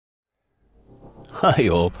Hi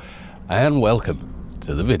all, and welcome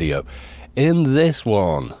to the video. In this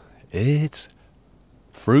one, it's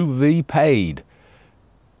fr00b paid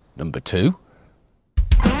number 2.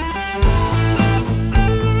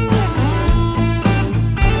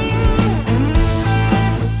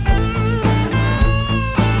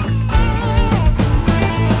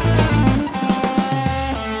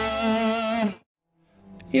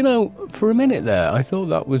 You know, for a minute there, I thought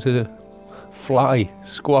that was a fly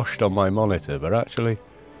squashed on my monitor, but actually,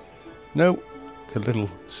 no, it's a little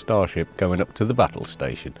starship going up to the battle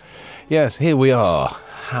station. Yes, here we are.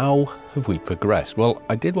 How have we progressed? Well,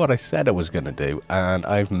 I did what I said I was going to do, and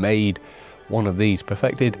I've made one of these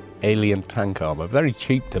perfected alien tank armor. Very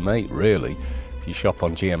cheap to make, really. If you shop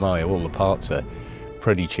on GMI, all the parts are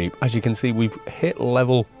pretty cheap. As you can see, we've hit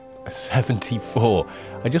level 74.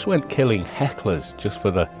 I just went killing hecklers just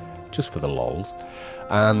for the lols,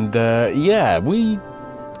 and yeah, we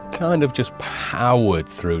kind of just powered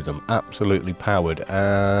through them, absolutely powered.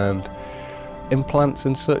 And implants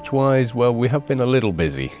and such wise, well, we have been a little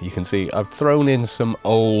busy. You can see I've thrown in some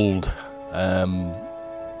old and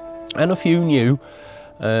a few new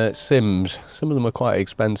sims. Some of them are quite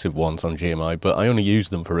expensive ones on GMI, but I only use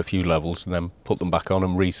them for a few levels and then put them back on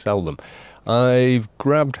and resell them. I've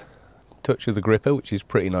grabbed Touch of the Gripper, which is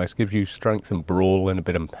pretty nice, gives you strength and brawl and a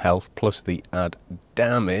bit of health, plus the add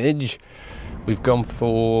damage. We've gone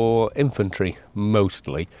for infantry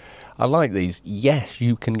mostly. I like these. Yes,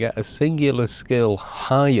 you can get a singular skill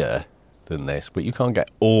higher than this, but you can't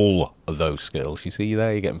get all of those skills. You see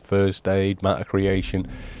there, you're getting first aid, matter creation,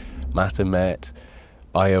 matter met,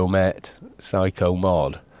 biomet, psycho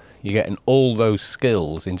mod. You're getting all those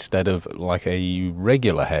skills instead of like a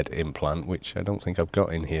regular head implant, which I don't think I've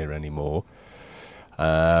got in here anymore,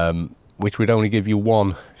 which would only give you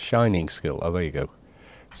one shining skill. Oh, there you go.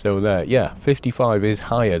 So there, yeah, 55 is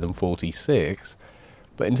higher than 46,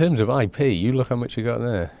 but in terms of IP, you look how much you got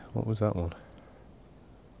there. What was that one?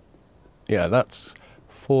 Yeah, that's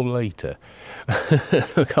for later.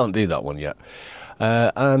 I can't do that one yet.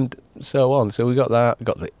 And so on. So we got that,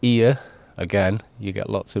 got the ear. Again, you get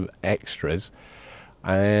lots of extras.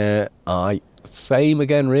 Same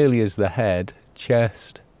again really as the head,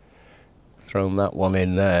 chest, thrown that one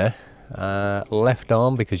in there. Left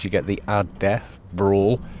arm, because you get the add def,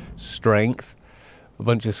 brawl, strength, a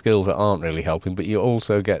bunch of skills that aren't really helping, but you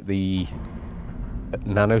also get the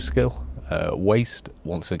nano skill, waist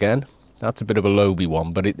once again. That's a bit of a lowby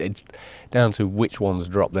one, but it's down to which ones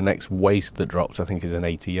drop. The next waist that drops, I think, is an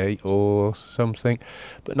 88 or something.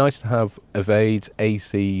 But nice to have evades,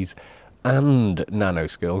 ACs, and nano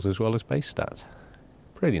skills, as well as base stats.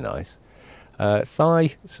 Pretty nice.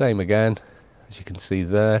 Thigh, same again, as you can see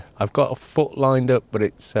there. I've got a foot lined up, but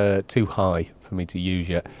it's too high for me to use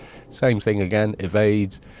yet. Same thing again,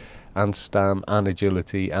 evades, and stam, and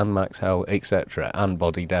agility, and max health, etc., and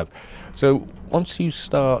body dev. So once you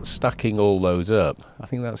start stacking all those up, I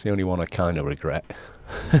think that's the only one I kind of regret,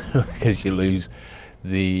 because you lose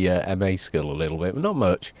the MA skill a little bit, but not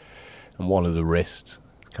much, and one of the wrists,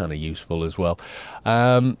 kind of useful as well.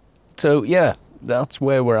 So yeah, that's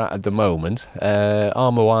where we're at the moment.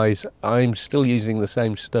 Armor wise, I'm still using the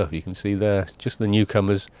same stuff. You can see there, just the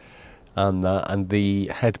newcomers and that, and the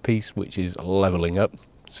headpiece, which is leveling up.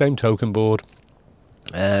 Same token board,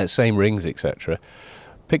 same rings, etc.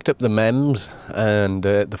 Picked up the MEMS and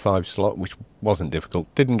the 5 slot, which wasn't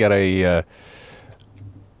difficult. Didn't get a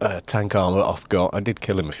tank armor off got. I did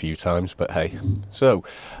kill him a few times, but hey. So,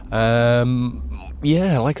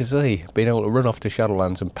 yeah, like I say, being able to run off to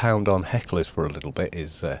Shadowlands and pound on hecklers for a little bit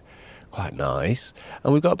is quite nice.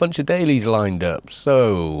 And we've got a bunch of dailies lined up.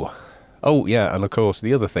 So, oh yeah, and of course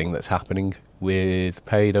the other thing that's happening with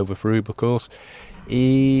paid over fr00b, of course,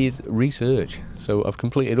 is research. So I've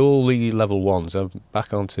completed all the level 1s. I'm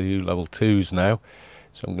back onto level 2s now,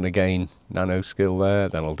 so I'm going to gain nano skill there,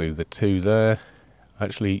 then I'll do the 2 there.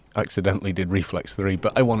 Actually accidentally did reflex 3,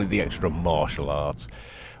 but I wanted the extra martial arts,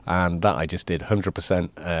 and that I just did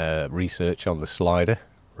 100% research on the slider.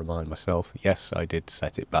 Remind myself, yes, I did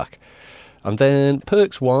set it back. And then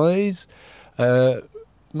perks wise,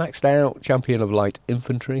 maxed out champion of light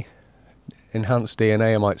infantry. Enhanced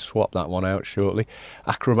DNA, I might swap that one out shortly.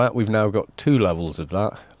 Acrobat, we've now got 2 levels of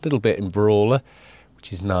that. A little bit in Brawler,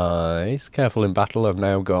 which is nice. Careful in Battle, I've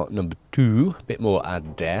now got number 2. A bit more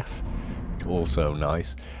add def, which also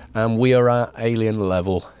nice. And we are at alien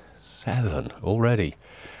level 7 already.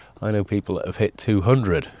 I know people that have hit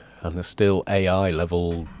 200 and they're still AI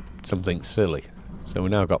level something silly. So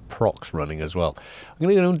we've now got procs running as well. I'm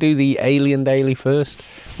going to go and do the alien daily first.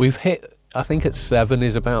 We've hit, I think at 7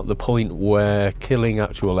 is about the point where killing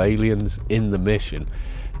actual aliens in the mission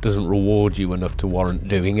doesn't reward you enough to warrant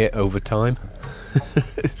doing it over time.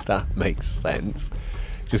 If that makes sense.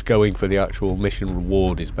 Just going for the actual mission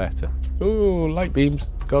reward is better. Oh, light beams,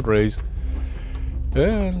 God rays.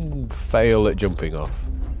 And fail at jumping off.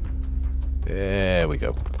 There we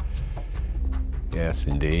go. Yes,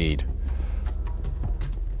 indeed.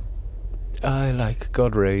 I like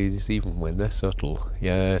God rays even when they're subtle.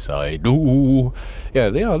 Yes, I do. Yeah,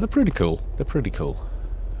 they are. They're pretty cool. They're pretty cool.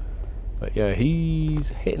 But yeah, he's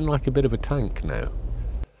hitting like a bit of a tank now.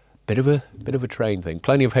 Bit of a train thing.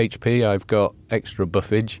 Plenty of HP. I've got extra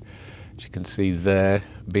buffage, as you can see there.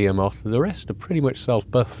 Biomare. The rest are pretty much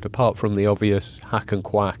self-buffed, apart from the obvious hack and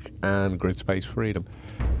quack and grid space freedom.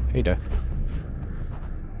 Hey there.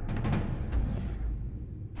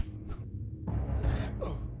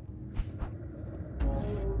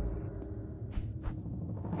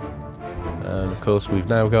 And of course we've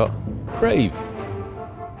now got Crave,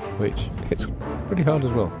 which hits pretty hard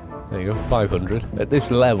as well. There you go, 500. At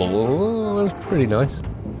this level, oh, that's pretty nice.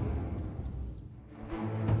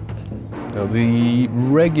 Now the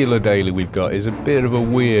regular daily we've got is a bit of a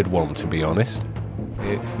weird one, to be honest.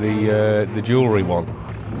 It's the jewellery one.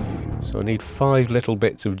 So I need 5 little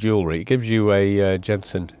bits of jewellery. It gives you a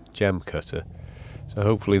Jensen gem cutter. So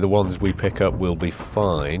hopefully the ones we pick up will be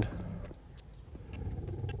fine.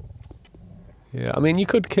 Yeah, I mean, you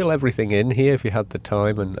could kill everything in here if you had the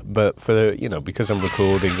time, but for, you know, because I'm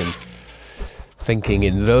recording and thinking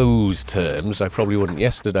in those terms, I probably wouldn't.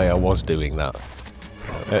 Yesterday I was doing that.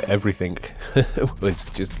 Everything was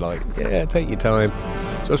just like, yeah, take your time.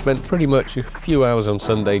 So I spent pretty much a few hours on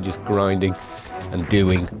Sunday just grinding and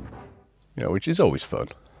doing, you know, which is always fun.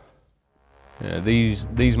 Yeah,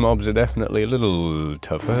 these mobs are definitely a little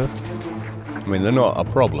tougher. I mean, they're not a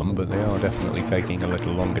problem, but they are definitely taking a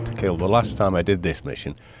little longer to kill. The last time I did this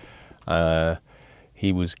mission,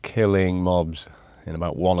 he was killing mobs in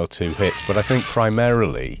about 1 or 2 hits, but I think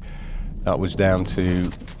primarily that was down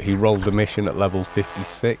to he rolled the mission at level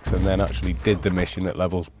 56 and then actually did the mission at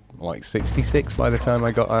level like 66 by the time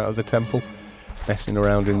I got out of the temple, messing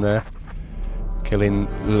around in there, killing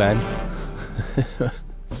Len.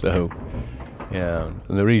 So yeah,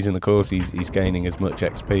 and the reason, of course, he's gaining as much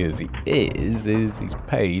XP as he is he's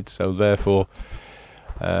paid, so therefore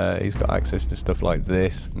he's got access to stuff like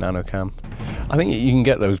this, nanocam. I think you can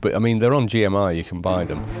get those, but I mean, they're on GMI, you can buy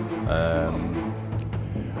them.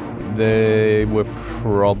 They were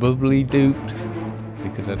probably duped,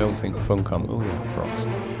 because I don't think Funcom, oh yeah, props.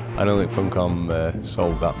 I don't think Funcom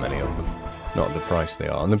sold that many of them, not at the price they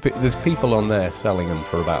are. And there's people on there selling them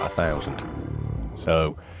for about 1,000.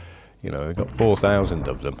 So, you know, they've got 4,000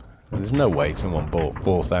 of them. There's no way someone bought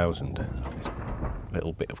 4,000. This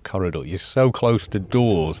little bit of corridor. You're so close to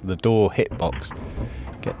doors, the door hitbox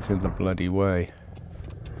gets in the bloody way.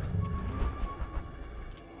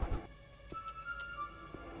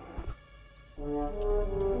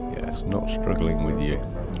 Yes, not struggling with you.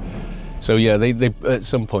 So yeah, they at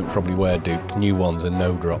some point probably were duped. New ones and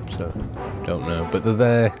no drop, so don't know. But they're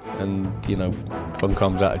there, and you know,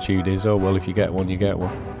 Funcom's attitude is, oh well, if you get one, you get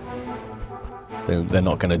one. They're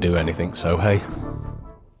not going to do anything, so hey.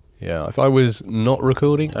 Yeah, if I was not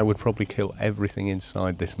recording, I would probably kill everything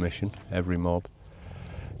inside this mission, every mob,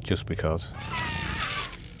 just because.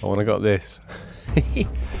 Oh, and I got this.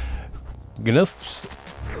 Gnuff's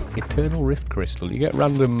Eternal Rift Crystal. You get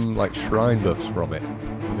random, like, shrine buffs from it.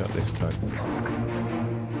 I got this time.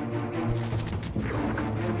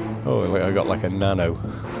 Oh, wait, I got like a nano.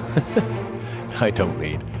 I don't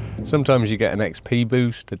need. Sometimes you get an XP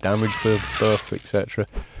boost, a damage buff, etc.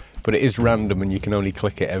 But it is random and you can only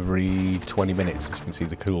click it every 20 minutes. You can see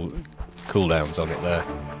the cooldowns on it there.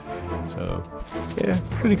 So, yeah, it's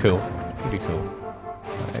pretty cool. Pretty cool.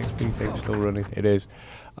 That XP thing's still running. It is.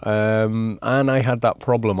 And I had that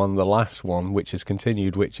problem on the last one, which has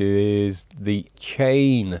continued, which is the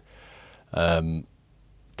chain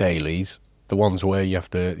dailies. The ones where you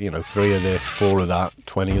have to, you know, 3 of this, 4 of that,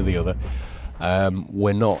 20 of the other.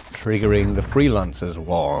 We're not triggering the freelancers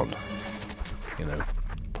one. You know,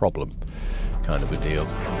 problem kind of a deal.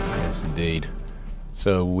 Yes, indeed.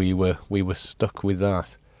 So we were stuck with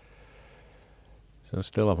that. So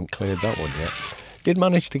still haven't cleared that one yet. Did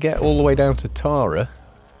manage to get all the way down to Tara.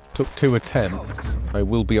 Took 2 attempts. I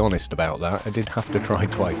will be honest about that. I did have to try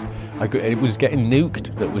twice. It was getting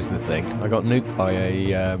nuked. That was the thing. I got nuked by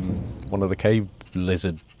a one of the cave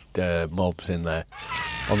lizard mobs in there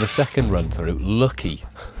on the second run through. Lucky.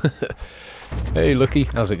 Hey Lucky,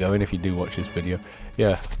 how's it going if you do watch this video?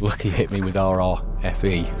 Yeah, Lucky hit me with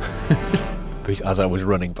RRFE as I was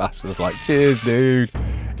running past. I was like, cheers dude.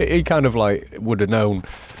 He kind of like would have known,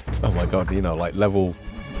 oh my god, you know, like level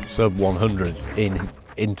sub 100 in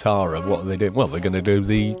in Tara, what are they doing? Well, they're going to do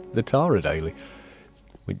the Tara daily,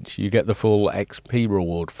 which you get the full XP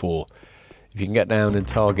reward for. If you can get down and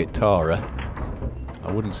target Tara,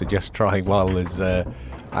 I wouldn't suggest trying while there's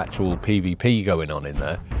actual PvP going on in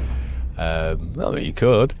there. Well, you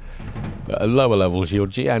could, but at lower levels you're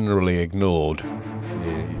generally ignored,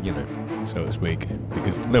 you know, so to speak,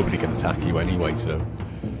 because nobody can attack you anyway, so,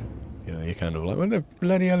 you know, you're kind of like, what the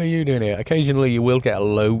bloody hell are you doing here? Occasionally you will get a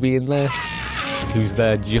lobby in there, who's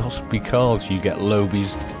there just because you get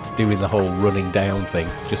lobbies doing the whole running down thing,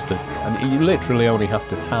 just to, and you literally only have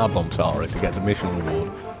to tab on Tara to get the mission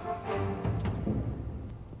reward.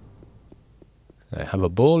 I have a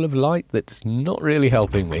ball of light that's not really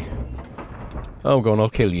helping me. Oh, go on, I'll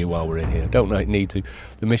kill you while we're in here. Don't need to.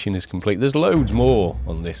 The mission is complete. There's loads more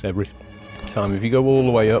on this every time. If you go all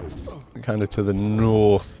the way up, kind of to the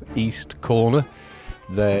northeast corner,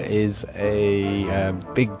 there is a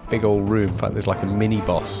big old room. In fact, there's like a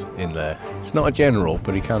mini-boss in there. It's not a general,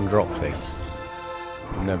 but he can drop things.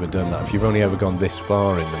 I've never done that. If you've only ever gone this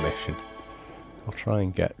far in the mission, I'll try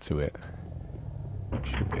and get to it.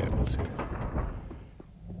 Should be able to.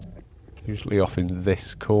 Usually off in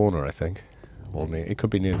this corner, I think. Or near, it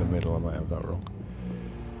could be near the middle, I might have that wrong.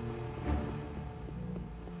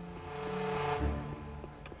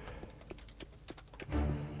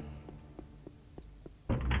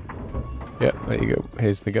 Yep, there you go.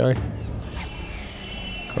 Here's the guy.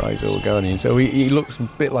 Cries Organian. So he looks a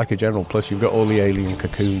bit like a general, plus you've got all the alien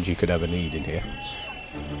cocoons you could ever need in here.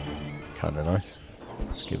 Kinda nice.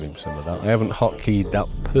 Let's give him some of that. I haven't hotkeyed that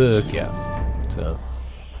perk yet, so...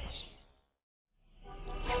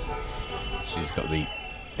 He's got the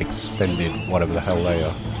extended whatever the hell they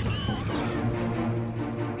are.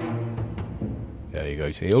 There you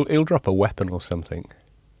go. See, he'll drop a weapon or something.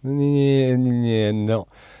 Yeah, not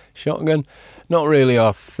shotgun. Not really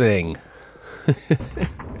our thing.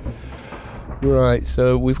 Right,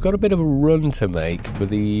 so we've got a bit of a run to make for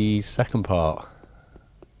the second part.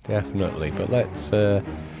 Definitely, but let's we'll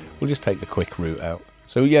just take the quick route out.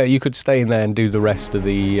 So yeah, you could stay in there and do the rest of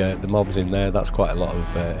the mobs in there. That's quite a lot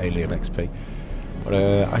of alien XP. But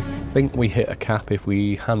I think we hit a cap if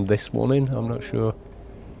we hand this one in. I'm not sure.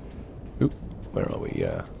 Oop, where are we?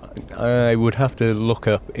 I would have to look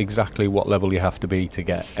up exactly what level you have to be to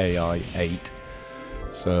get AI 8.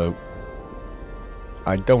 So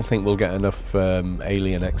I don't think we'll get enough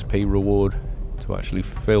alien XP reward to actually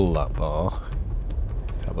fill that bar.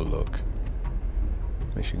 Let's have a look.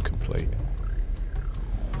 Mission complete.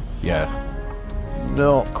 Yeah,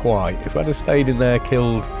 not quite. If I'd have stayed in there,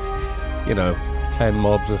 killed, you know, 10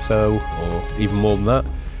 mobs or so, or even more than that,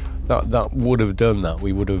 that would have done that.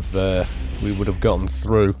 We would have gotten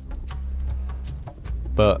through,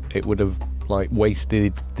 but it would have like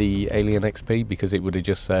wasted the alien XP because it would have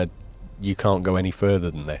just said you can't go any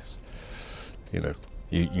further than this. You know,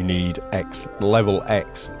 you need level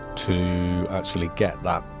X to actually get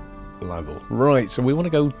that level. Right, so we want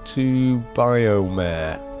to go to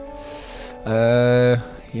Biomare.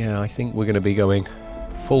 Yeah, I think we're going to be going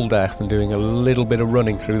full death and doing a little bit of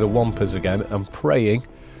running through the Wampas again and praying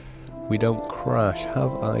we don't crash.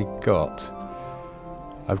 Have I got...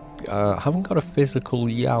 I haven't got a physical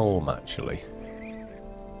Yalm, actually.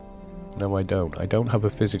 No, I don't. I don't have a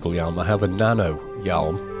physical Yalm. I have a nano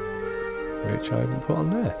Yalm, which I haven't put on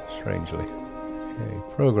there, strangely. Okay,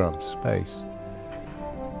 program, space.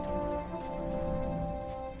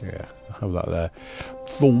 Yeah, I have that there.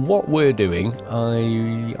 For what we're doing,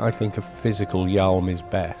 I think a physical Yalm is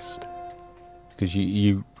best, because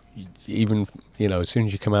you even, you know, as soon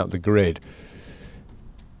as you come out the grid,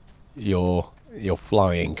 you're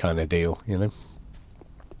flying kind of deal, you know,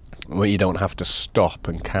 where you don't have to stop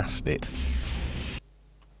and cast it.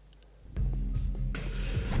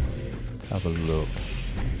 Let's have a look.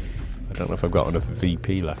 I don't know if I've got enough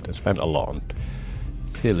VP left. I spent a lot on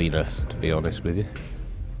silliness, to be honest with you.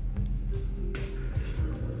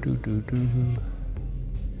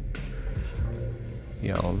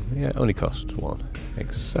 Yeah, it only costs one.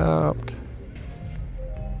 Except,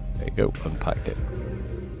 there you go, unpacked it.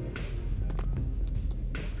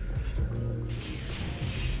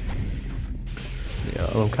 Yeah,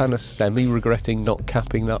 I'm kind of semi-regretting not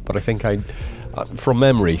capping that, but I think from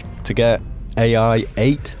memory, to get AI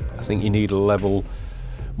 8, I think you need a level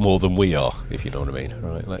more than we are, if you know what I mean.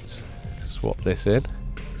 Right, let's swap this in.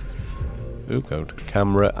 Ooh, go to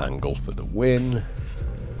camera angle for the win.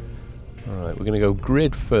 Alright, we're going to go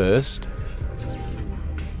grid first.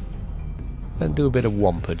 Then do a bit of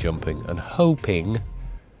wampa jumping and hoping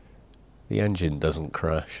the engine doesn't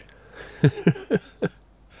crash.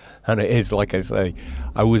 And it is, like I say,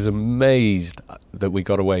 I was amazed that we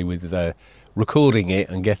got away with recording it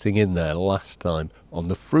and getting in there last time on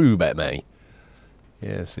the fr00b.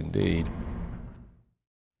 Yes, indeed.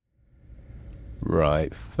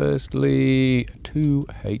 Right, firstly,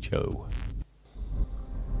 2HO.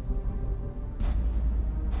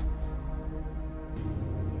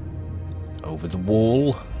 Over the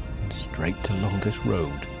wall, and straight to longest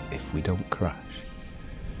road, if we don't crash.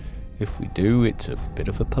 If we do, it's a bit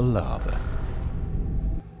of a palaver.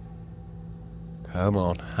 Come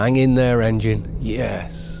on, hang in there, engine.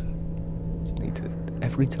 Yes. Just need to,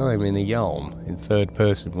 every time in a Yalm, in third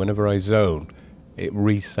person, whenever I zone, it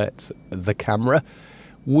resets the camera,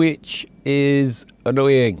 which is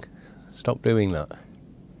annoying. Stop doing that.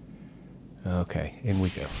 Okay, in we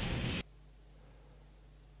go.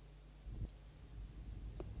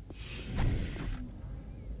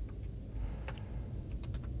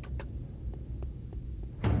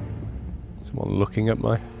 Someone looking at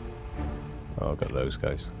my... Oh, I've got those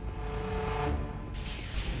guys.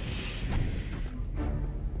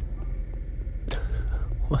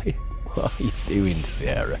 What are you doing,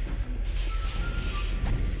 Sierra?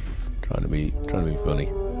 Trying to be funny,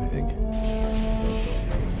 I think.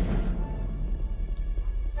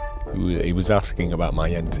 He was asking about my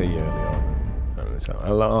NT earlier on. So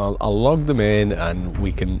I'll log them in, and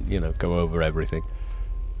we can, you know, go over everything.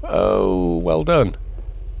 Oh, well done.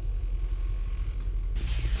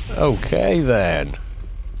 Okay then.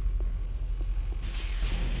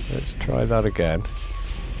 Let's try that again.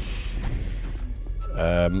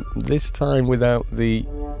 This time without the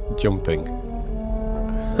jumping.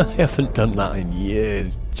 I haven't done that in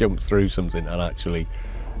years. Jumped through something and actually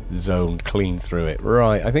zoned clean through it.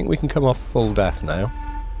 Right, I think we can come off full death now.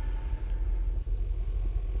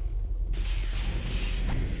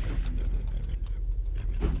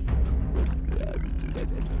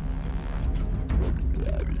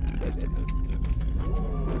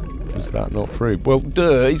 Is that not fr00b? Well,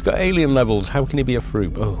 duh, he's got alien levels. How can he be a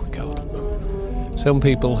fr00b? Oh, God. Some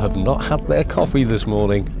people have not had their coffee this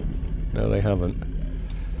morning. No, they haven't.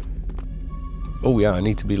 Oh, yeah, I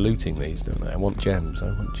need to be looting these, don't I? I want gems.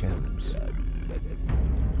 I want gems.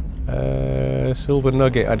 Silver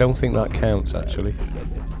nugget. I don't think that counts, actually.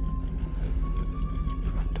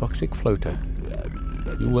 Toxic floater.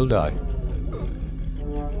 You will die.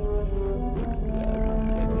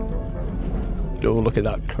 Oh, look at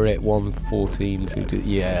that crit. 114 to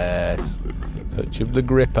yes. Touch of the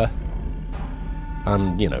gripper.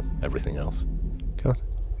 And, you know, everything else. Come on.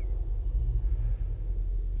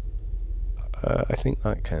 I think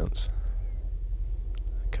that counts.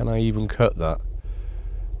 Can I even cut that?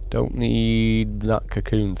 Don't need that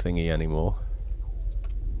cocoon thingy anymore.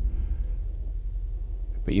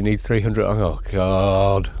 But you need 300. Oh,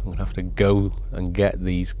 God. I'm going to have to go and get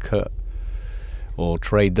these cut. Or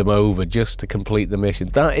trade them over just to complete the mission.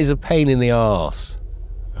 That is a pain in the arse.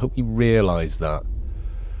 I hope you realise that.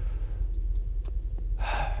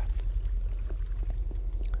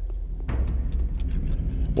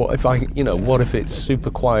 What if what if it's super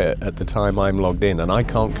quiet at the time I'm logged in and I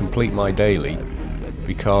can't complete my daily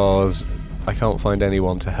because I can't find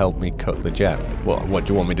anyone to help me cut the gem? What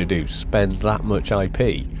do you want me to do? Spend that much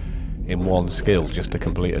IP in one skill just to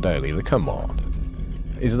complete a daily? Come on.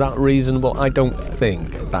 Is that reasonable? I don't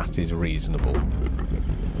think that is reasonable. Okay,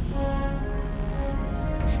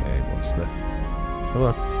 what's the... Come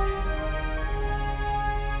on.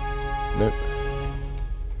 Nope.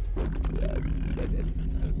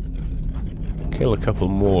 Kill a couple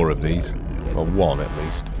more of these. Or one at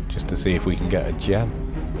least. Just to see if we can get a gem.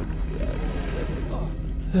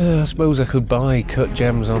 I suppose I could buy cut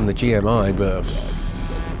gems on the GMI, but...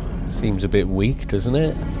 Seems a bit weak, doesn't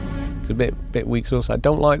it? It's a bit weak sauce. I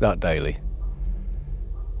don't like that daily.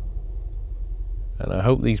 And I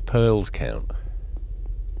hope these pearls count.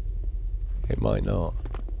 It might not.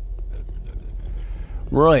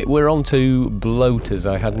 Right, we're on to bloaters.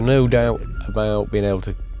 I had no doubt about being able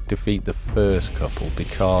to defeat the first couple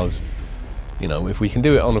because, you know, if we can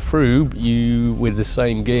do it on a fr00b, you, with the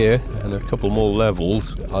same gear and a couple more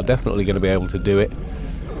levels, are definitely going to be able to do it,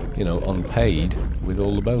 you know, on paid with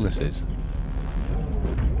all the bonuses.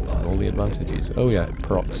 All the advantages. Oh yeah,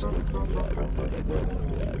 procs.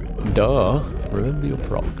 Duh. Remember your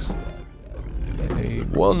procs. Okay,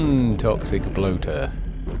 one toxic bloater.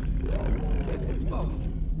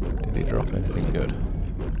 Did he drop anything good?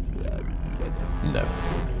 No.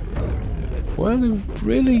 Well, they've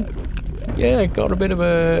really, yeah, got a bit of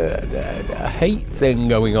a hate thing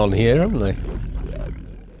going on here, haven't they?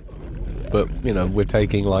 But, you know, we're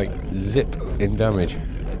taking like zip in damage.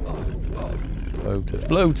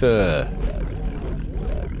 Bloater!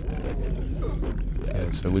 Yeah,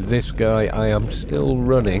 so with this guy I am still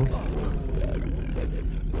running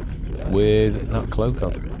with that cloak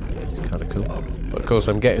on. It's kind of cool. But of course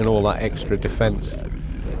I'm getting all that extra defence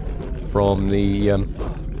from the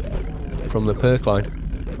perk line,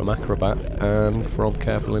 from Acrobat, and from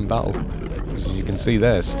Careful in Battle. As you can see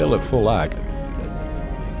there, still at full ag.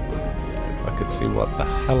 I could see what the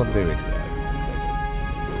hell I'm doing.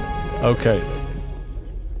 Okay.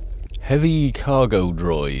 Heavy cargo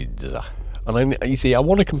droids. And you see, I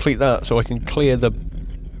want to complete that so I can clear the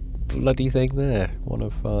bloody thing there. 1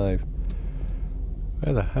 of 5.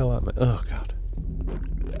 Where the hell am I? Oh, God.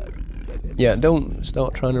 Yeah, don't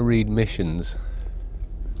start trying to read missions.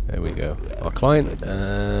 There we go. Our client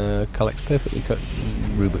collects perfectly cut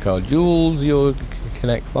Rubicar jewels. You'll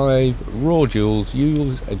connect 5 raw jewels,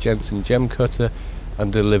 use a Jensen gem cutter,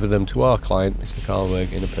 and deliver them to our client, Mr.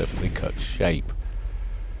 Carlberg, in a perfectly cut shape.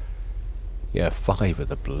 Yeah, 5 of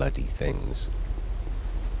the bloody things.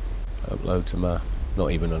 Upload to map.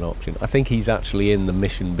 Not even an option. I think he's actually in the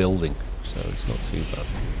mission building, so it's not too bad.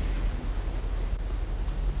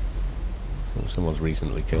 Oh, someone's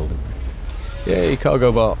recently killed him. Yay,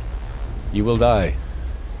 cargo bot. You will die.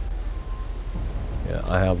 Yeah,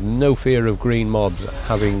 I have no fear of green mobs,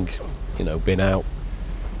 having, you know, been out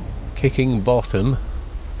kicking bottom.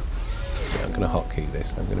 Yeah, I'm going to hotkey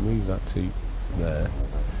this. I'm going to move that to there.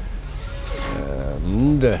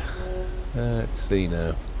 And let's see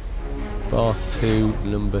now. Bar 2,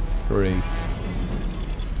 number 3.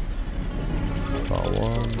 Bar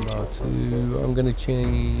 1, bar 2. I'm going to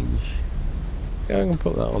change. Yeah, I'm going to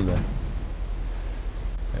put that on there.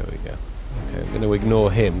 There we go. Okay, I'm going to ignore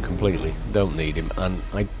him completely. Don't need him. And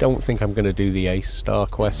I don't think I'm going to do the Ace Star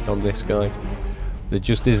quest on this guy. There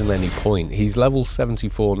just isn't any point. He's level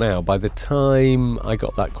 74 now. By the time I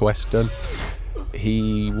got that quest done,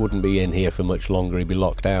 he wouldn't be in here for much longer. He'd be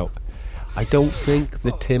locked out. I don't think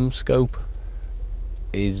the Tim scope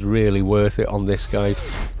is really worth it on this guy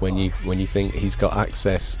when you think he's got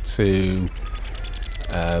access to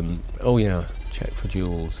oh yeah, check for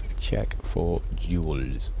jewels. Check for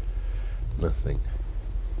jewels. Nothing.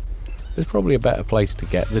 There's probably a better place to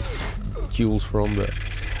get the jewels from, but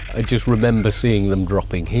I just remember seeing them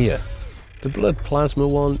dropping here. The blood plasma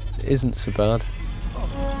one isn't so bad.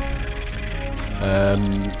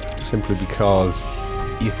 Simply because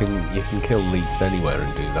you can kill leaks anywhere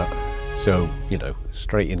and do that. So, you know,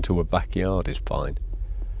 straight into a backyard is fine.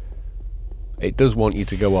 It does want you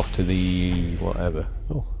to go off to the whatever.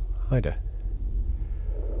 Oh, hider.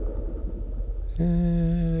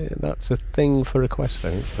 That's a thing for a quest,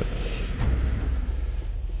 I think.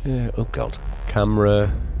 But, oh god,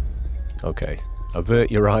 camera. Okay,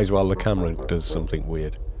 avert your eyes while the camera does something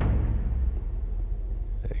weird.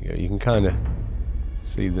 There you go. You can kind of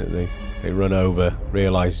see that they run over,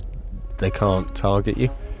 realise they can't target you.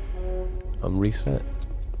 On reset.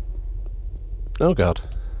 Oh god.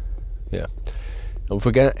 Yeah. Don't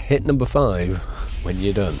forget, hit number 5 when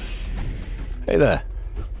you're done. Hey there.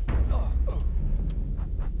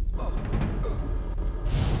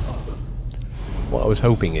 What I was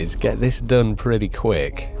hoping is get this done pretty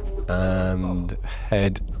quick and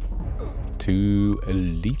head to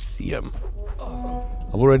Elysium.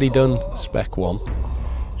 I've already done Spec 1,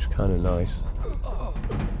 which is kind of nice.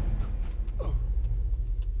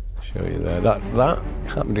 Show you there. That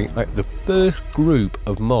happened in the first group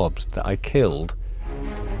of mobs that I killed.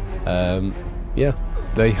 Yeah,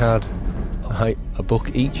 they had a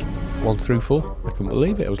book each, 1 through 4. I couldn't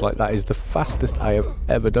believe it. It was like, that is the fastest I have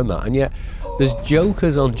ever done that. And yet, there's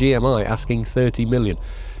jokers on GMI asking 30 million.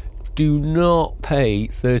 Do not pay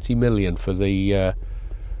 30 million for the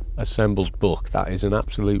assembled book. That is an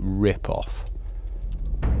absolute rip-off.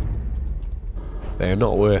 They are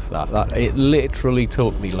not worth that. It literally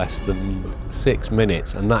took me less than 6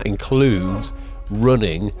 minutes, and that includes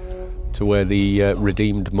running to where the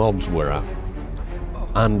redeemed mobs were at,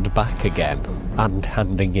 and back again, and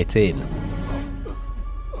handing it in.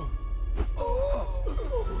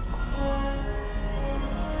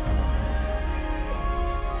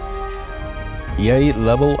 Yay,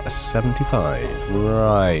 level 75.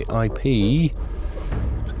 Right, IP.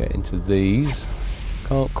 Let's get into these.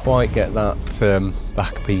 Can't quite get that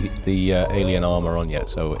the alien armour on yet,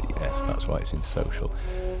 so yes, that's why it's in social.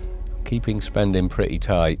 Keeping spending pretty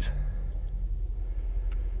tight.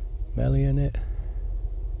 Melee in it.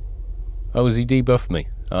 Oh, has he debuffed me?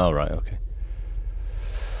 Oh, right, okay.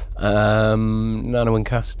 Nano and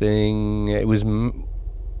casting. It was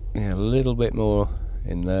yeah, a little bit more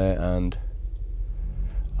in there, and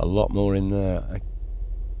a lot more in there. I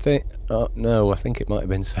think. Oh no, I think it might have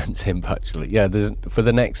been Sense Imp actually. Yeah, there's for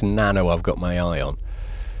the next nano I've got my eye on.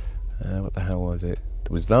 What the hell was it?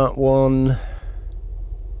 There was that one.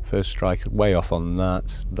 First strike, way off on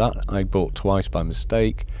that. That I bought twice by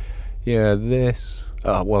mistake. Yeah, this...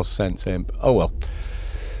 Oh, well, sense imp. Oh, well.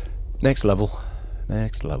 Next level.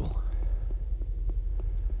 Next level.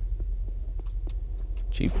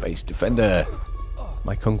 Chief base defender.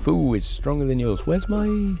 My kung fu is stronger than yours. Where's my...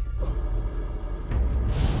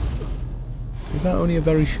 Is that only a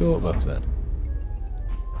very short buff then?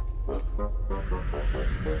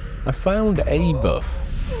 I found a buff.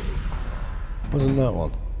 Wasn't that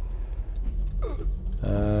one?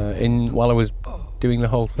 While I was doing the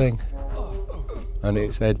whole thing. And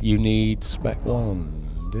it said you need spec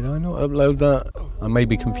 1. Did I not upload that? I may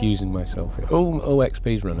be confusing myself here. Oh,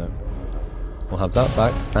 XP's run out. We'll have that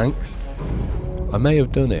back, thanks. I may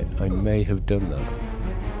have done it. I may have done that.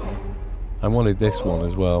 I wanted this one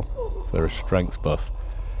as well for a strength buff.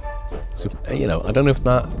 So, you know, I don't know if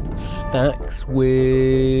that stacks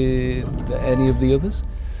with any of the others.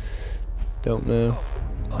 Don't know.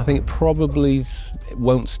 I think it probably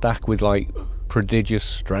won't stack with, like, prodigious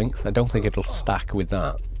strength. I don't think it'll stack with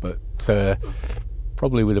that, but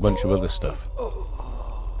probably with a bunch of other stuff.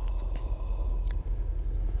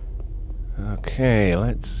 Okay,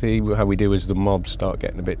 let's see how we do as the mobs start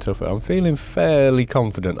getting a bit tougher. I'm feeling fairly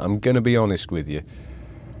confident, I'm going to be honest with you.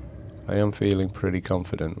 I am feeling pretty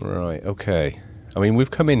confident. Right, okay. I mean,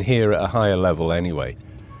 we've come in here at a higher level anyway.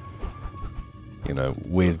 You know,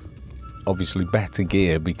 with obviously better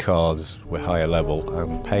gear because we're higher level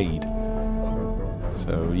and paid.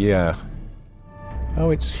 So, yeah.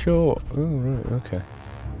 Oh, it's short. Oh, right, okay.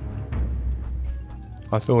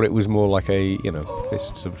 I thought it was more like a, you know,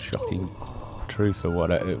 Fists of Shocking Truth or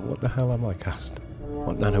whatever. What the hell am I cast?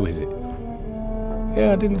 What nano is it?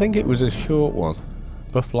 Yeah, I didn't think it was a short one.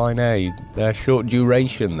 Buff line A. They're short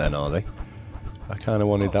duration then, are they? I kind of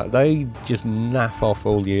wanted that. They just naff off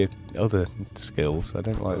all your other skills. I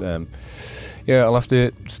don't like them. Yeah, I'll have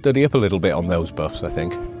to study up a little bit on those buffs, I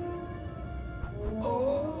think. Okay,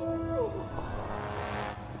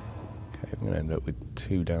 I'm going to end up with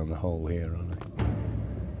 2 down the hole here, aren't I?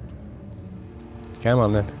 Come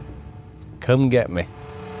on then. Come get me.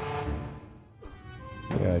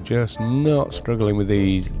 Yeah, just not struggling with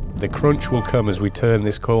these. The crunch will come as we turn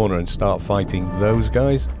this corner and start fighting those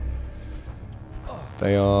guys.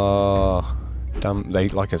 They are... Damn, they,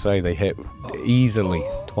 like I say, they hit easily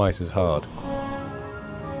twice as hard.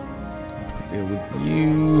 Deal with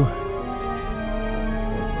you.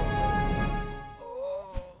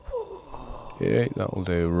 Yeah, that'll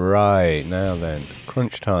do. Right, now then.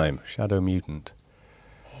 Crunch time. Shadow Mutant.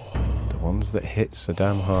 The ones that hit so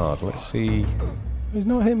damn hard. Let's see... He's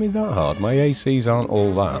not hit me that hard. My ACs aren't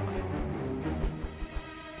all that.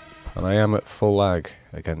 And I am at full lag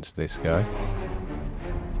against this guy.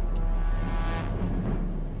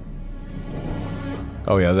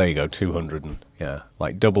 Oh yeah, there you go, 200 and... Yeah,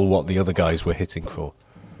 like double what the other guys were hitting for.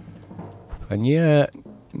 And yeah,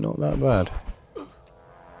 not that bad.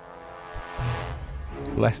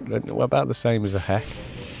 Less, about the same as a Heck.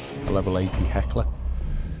 A level 80 Heckler.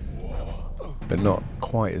 But not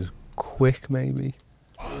quite as quick, maybe.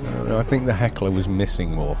 I don't know, I think the Heckler was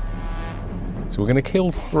missing more. So we're going to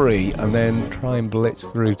kill 3 and then try and blitz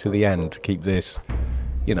through to the end to keep this,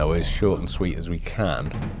 you know, as short and sweet as we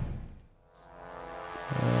can.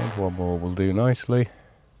 And one more will do nicely.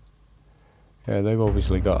 Yeah, they've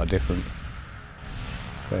obviously got a different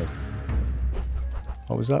thing.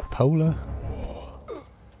 What was that? Polar?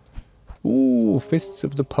 Ooh, Fists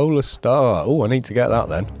of the Polar Star. Ooh, I need to get that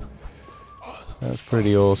then. That's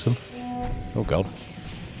pretty awesome. Oh god.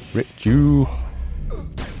 Ripped you.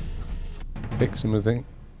 Fix him, I think.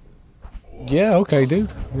 Yeah, okay, dude.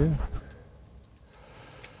 Yeah.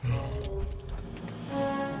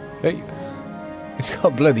 Hey. He's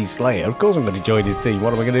got bloody Slayer. Of course I'm going to join his team.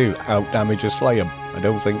 What am I going to do? Out-damage or slay him? I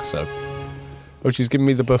don't think so. Oh, she's giving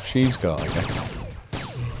me the buff she's got, I guess.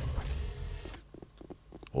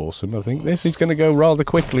 Awesome, I think. This is going to go rather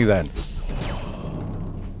quickly then.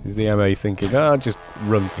 Is the MA thinking, ah, just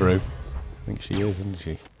run through. I think she is, isn't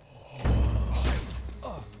she?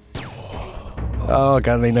 Oh,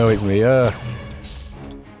 can't they know it's me? Oh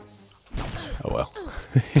well.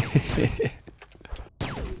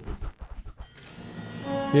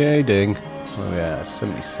 Yay, ding. Oh yeah,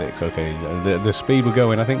 76. Okay, the speed we're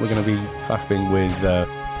going, I think we're going to be faffing with...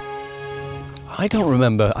 I don't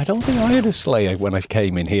remember. I don't think I had a Slayer when I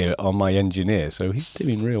came in here on my engineer, so he's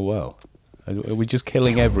doing real well. Are we just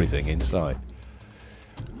killing everything inside?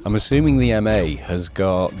 I'm assuming the MA has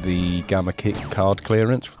got the Gamma Kick card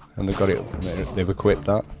clearance, and they've got it. They've equipped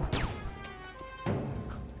that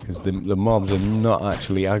because the mobs are not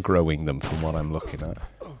actually aggroing them, from what I'm looking at.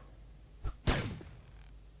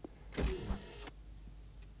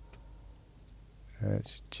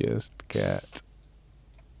 Let's just get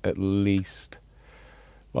at least...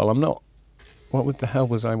 Well, I'm not... What the hell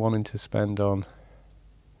was I wanting to spend on?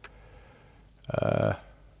 I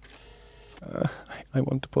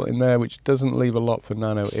want to put in there, which doesn't leave a lot for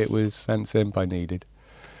nano. It was sense imp I needed.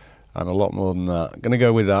 And a lot more than that. I'm going to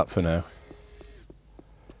go with that for now.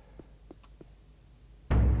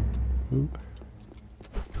 Ooh.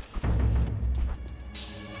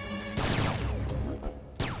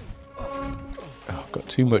 I've got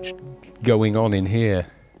too much going on in here.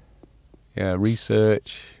 Yeah,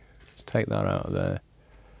 research. Let's take that out of there.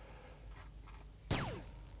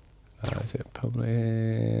 Is it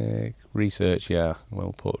public? Research, yeah.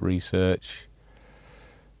 We'll put research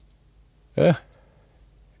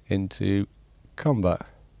into combat.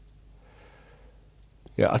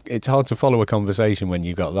 Yeah, it's hard to follow a conversation when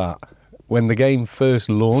you got that. When the game first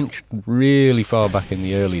launched, really far back in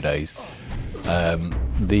the early days,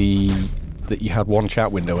 that you had one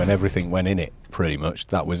chat window and everything went in it, pretty much.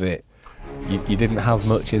 That was it. You didn't have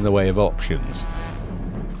much in the way of options.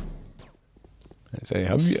 I'd say,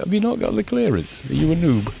 have you not got the clearance? Are you a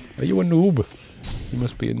noob? Are you a noob? You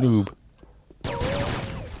must be a noob.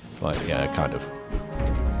 It's like, yeah, kind of.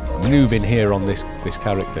 I'm noobing here on this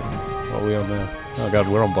character. What are we on now? Oh god,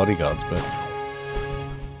 we're on bodyguards, but...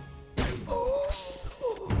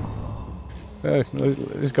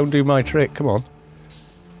 let's go and do my trick, come on.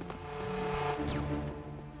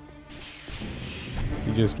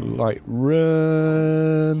 You just like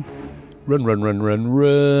run. Run, run, run, run,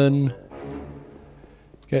 run.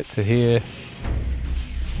 Get to here.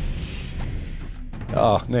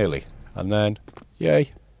 Ah, nearly. And then,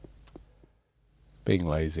 yay. Being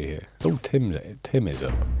lazy here. Oh, Tim is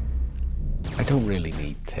up. I don't really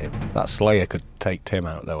need Tim. That Slayer could take Tim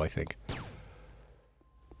out though, I think.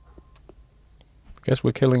 Guess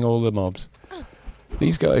we're killing all the mobs.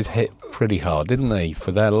 These guys hit pretty hard, didn't they,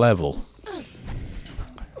 for their level?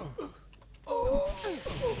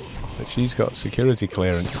 But she's got security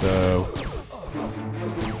clearance, so...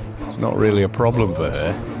 it's not really a problem for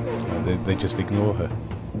her. They just ignore her.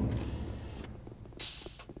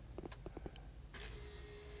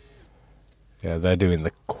 Yeah, they're doing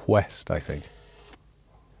the quest, I think.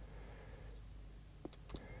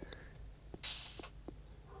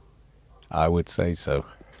 I would say so.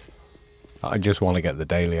 I just want to get the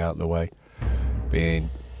daily out of the way. Being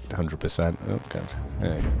 100%. Oh, God.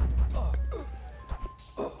 There you go.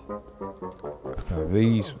 Now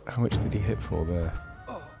these... how much did he hit for there?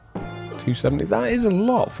 270. That is a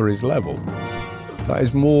lot for his level. That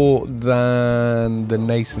is more than the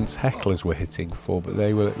Nascent's hecklers were hitting for, but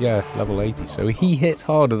they were, yeah, level 80. So he hits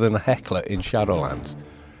harder than a heckler in Shadowlands.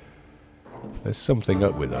 There's something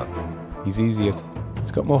up with that. He's easier.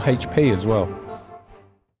 He's got more HP as well.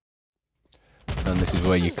 And this is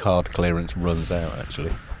where your card clearance runs out,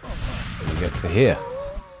 actually. When you get to here.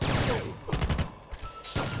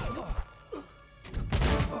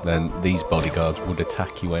 Then these bodyguards would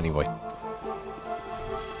attack you anyway.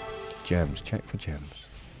 Gems. Check for gems.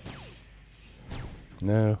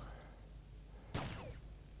 No.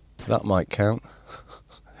 That might count.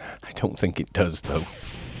 I don't think it does, though.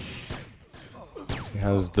 He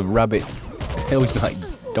has the rabbit. It was like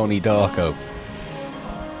Donnie Darko.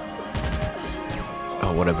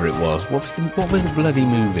 Oh, whatever it was. What was the bloody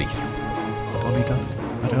movie? Donnie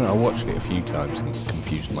Darko? I don't know. I watched it a few times and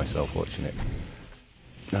confused myself watching it.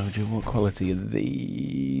 No, Joe, what quality are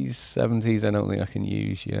these? 70s, I don't think I can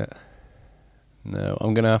use yet. No,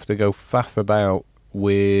 I'm going to have to go faff about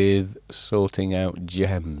with sorting out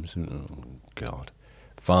gems. Oh, God.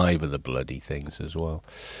 5 of the bloody things as well.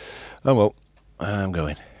 Oh, well, I'm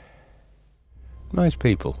going. Nice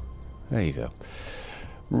people. There you go.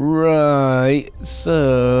 Right,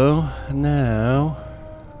 so now...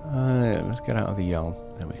 let's get out of the yarn.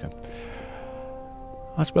 There we go.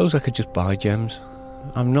 I suppose I could just buy gems.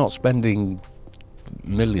 I'm not spending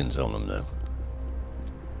millions on them, though.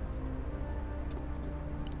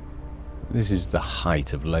 This is the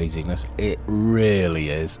height of laziness. It really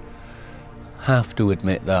is. Have to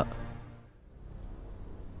admit that.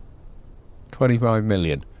 25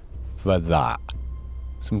 million for that.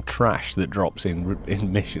 Some trash that drops in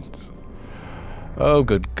missions. Oh,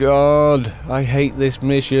 good God. I hate this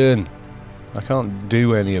mission. I can't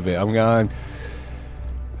do any of it. I'm going...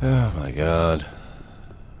 oh, my God.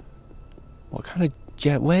 What kind of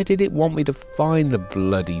jet? Where did it want me to find the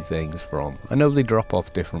bloody things from? I know they drop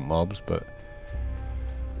off different mobs, but...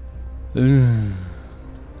 it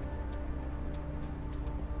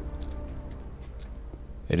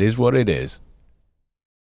is what it is.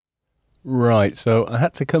 Right, so I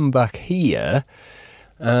had to come back here,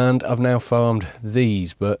 and I've now farmed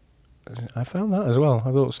these, but I found that as well.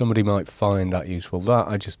 I thought somebody might find that useful. That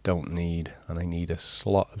I just don't need, and I need a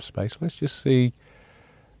slot of space. Let's just see.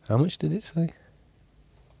 How much did it say?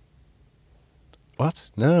 What?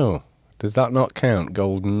 No. Does that not count?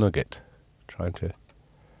 Golden nugget. Trying to...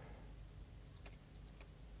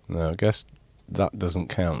 No, I guess that doesn't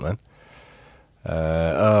count then.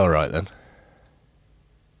 Oh, right then.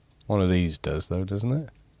 One of these does though, doesn't it?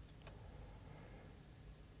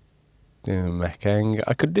 Mekang.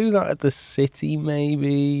 I could do that at the city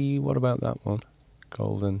maybe. What about that one?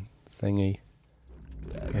 Golden thingy.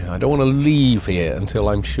 Yeah, I don't want to leave here until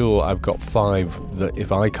I'm sure I've got 5 that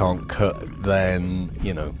if I can't cut, then,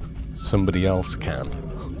 you know, somebody else can.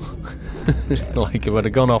 Like if I'd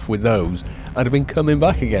have gone off with those, I'd have been coming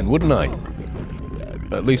back again, wouldn't I?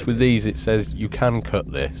 At least with these it says you can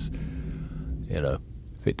cut this. You know,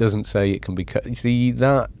 if it doesn't say it can be cut. You see,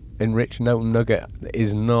 that enriched nugget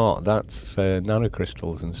is not. That's for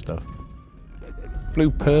nanocrystals and stuff.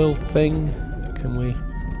 Blue pearl thing, can we?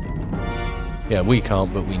 Yeah, we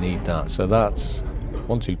can't, but we need that. So that's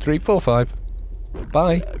 1, 2, 3, 4, 5.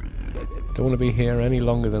 Bye. Don't want to be here any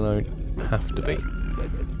longer than I have to be.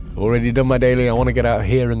 Already done my daily. I want to get out of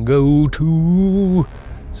here and go to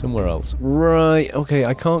somewhere else. Right, okay,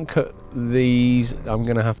 I can't cut these. I'm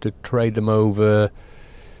going to have to trade them over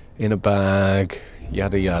in a bag,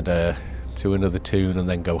 yada yada, to another tune and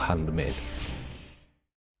then go hand them in.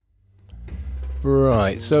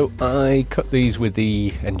 Right, so I cut these with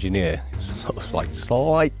the engineer. Sort of like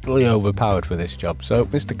slightly overpowered for this job. So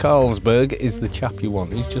Mr. Carlsberg is the chap you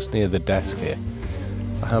want. He's just near the desk here.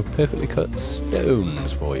 I have perfectly cut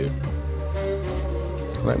stones for you.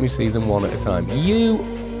 Let me see them one at a time. You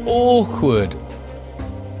awkward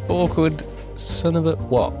son of a...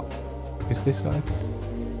 What? Is this side?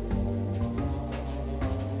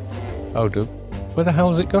 Oh, dude. Where the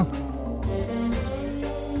hell's it gone?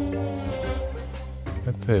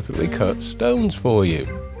 I perfectly cut stones for you.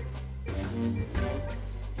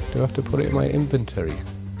 Do I have to put it in my inventory?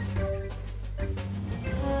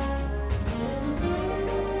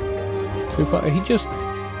 So far, he just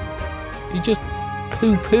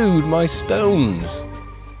poo-pooed my stones.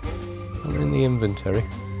 I'm in the inventory.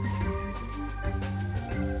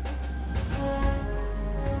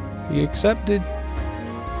 He accepted.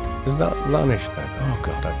 Has that vanished then? Oh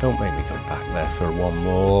god, don't make me go back there for one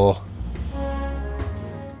more.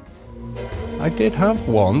 I did have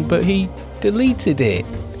one, but he deleted it.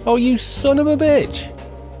 Oh, you son of a bitch!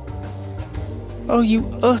 Oh, you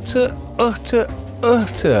utter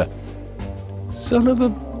son of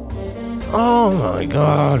a... Oh my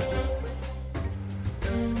god.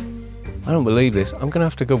 I don't believe this. I'm gonna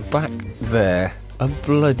have to go back there a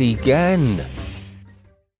bloody again.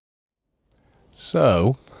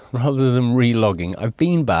 So, rather than re-logging, I've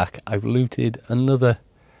been back, I've looted another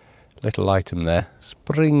little item there.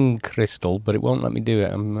 Spring crystal, but it won't let me do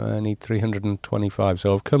it. I need 325.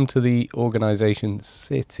 So I've come to the organisation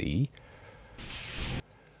city.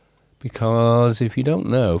 Because if you don't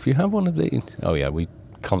know, if you have one of these... Oh yeah, we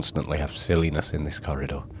constantly have silliness in this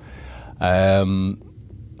corridor.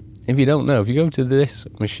 If you don't know, if you go to this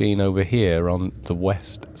machine over here on the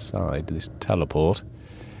west side, this teleport,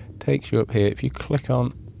 takes you up here. If you click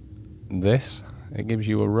on this, it gives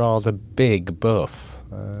you a rather big buff.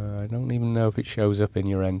 I don't even know if it shows up in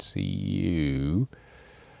your NCU,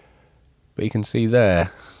 but you can see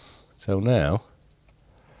there. So now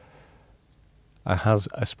it has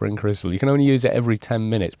a spring crystal. You can only use it every 10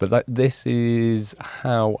 minutes, but this is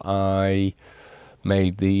how I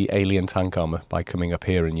made the alien tank armor, by coming up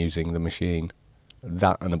here and using the machine.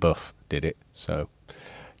 That and a buff did it. So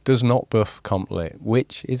does not buff complet,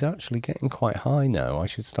 which is actually getting quite high now. I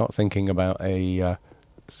should start thinking about a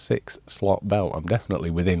 6-slot belt. I'm definitely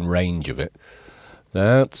within range of it,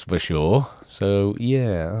 that's for sure. So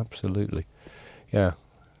yeah, absolutely. Yeah,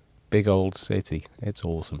 big old city. It's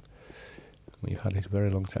awesome. We've had it a very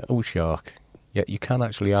long time. Oh, shark. Yeah, you can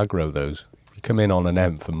actually aggro those. If you come in on an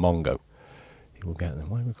M for Mongo, you will get them.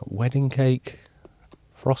 What have we got? Wedding cake,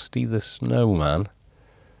 Frosty the Snowman.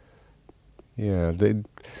 Yeah,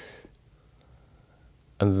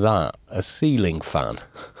 and that, a ceiling fan.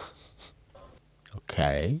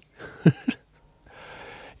 Okay.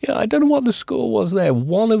 Yeah, I don't know what the score was there.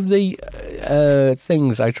 One of the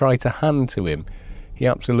things I tried to hand to him, he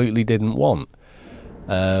absolutely didn't want.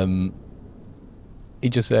 He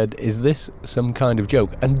just said, "Is this some kind of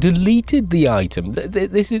joke?" and deleted the item.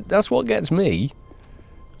 That's what gets me.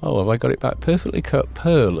 Oh, have I got it back? Perfectly cut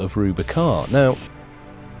pearl of Rubicar. Now,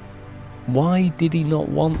 why did he not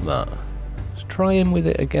want that? Let's try him with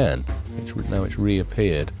it again. Now it's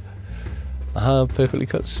reappeared. I have perfectly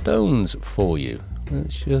cut stones for you.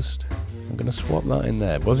 Let's just... I'm going to swap that in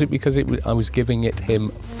there. Was it because I was giving it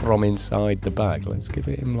him from inside the bag? Let's give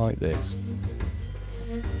it him like this.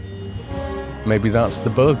 Maybe that's the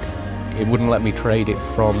bug. It wouldn't let me trade it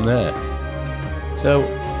from there. So,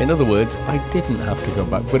 in other words, I didn't have to go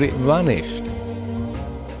back, but it vanished.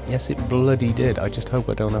 Yes, it bloody did. I just hope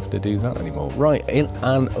I don't have to do that anymore. Right, in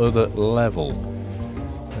another level.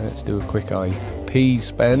 Let's do a quick IP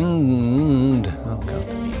spend. Oh god,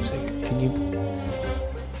 the music. Can you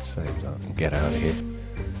save that and get out of here?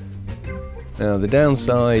 Now, the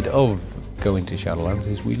downside of going to Shadowlands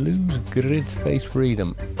is we lose grid space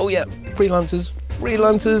freedom. Oh yeah, freelancers.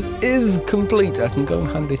 Freelancers is complete. I can go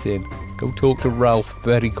and hand it in. Go talk to Ralph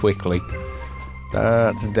very quickly.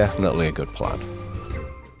 That's definitely a good plan.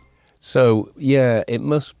 So, yeah, it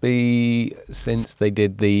must be since they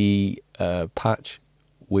did the patch,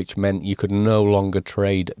 which meant you could no longer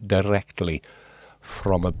trade directly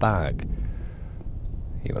from a bag.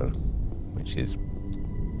 You know, which is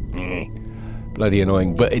bloody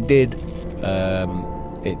annoying. But it did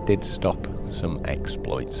stop some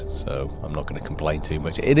exploits, so I'm not going to complain too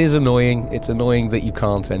much. It is annoying. It's annoying that you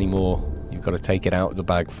can't anymore. You've got to take it out of the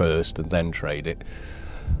bag first and then trade it.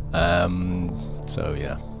 So,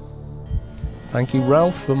 yeah. Thank you,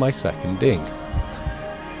 Ralph, for my second ding, which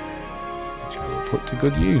I will put to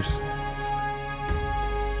good use.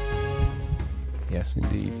 Yes,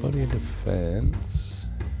 indeed. Body of defense.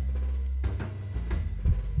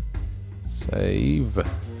 Save.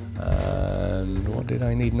 And what did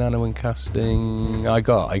I need? Nano and casting. I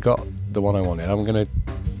got the one I wanted. I'm going to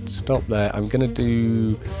stop there. I'm going to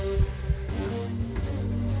do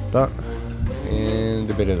that and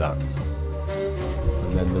a bit of that.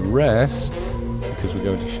 And then the rest, because we're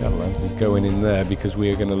going to Shadowlands, is going in there because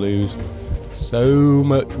we are going to lose so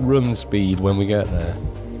much run speed when we get there.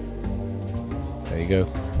 There you go.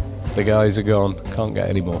 The guys are gone. Can't get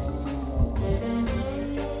any more.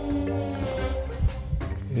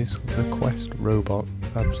 Is the quest robot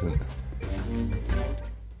absent?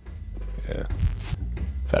 Yeah.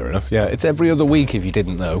 Fair enough. Yeah, it's every other week if you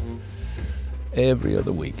didn't know. Every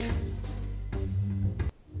other week.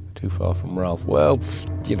 Too far from Ralph. Well,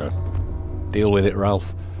 you know. Deal with it,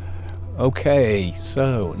 Ralph. Okay,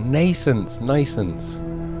 so, nascents.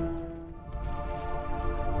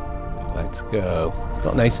 Let's go.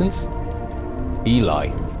 Not nascents.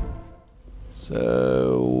 Eli.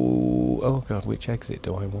 So, oh god, which exit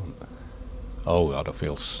do I want? Oh god, I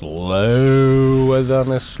feel slower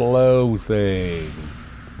than a slow thing.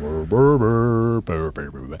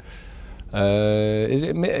 Is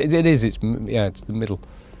it? It is. It's yeah. It's the middle.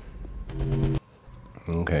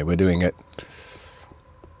 Okay, we're doing it.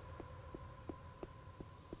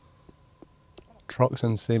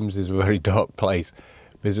 Troxon Sims is a very dark place,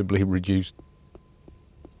 visibly reduced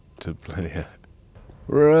to bloody.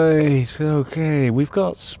 Right, okay, we've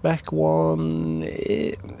got Spec 1.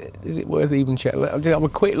 Is it worth even checking? I'll have a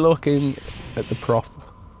quick look in at the prof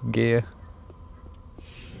gear.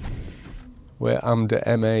 Where I'm the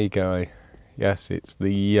MA guy. Yes, it's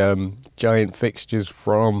the giant fixtures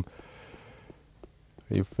from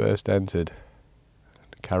you first entered.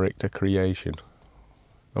 Character creation.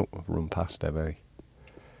 Oh, I've run past MA.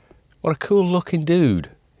 What a cool looking dude.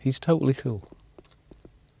 He's totally cool.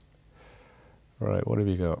 Right, what have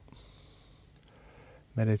you got?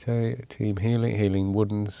 Meditate, team healing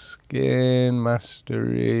wooden skin,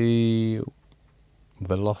 mastery,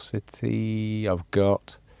 velocity. I've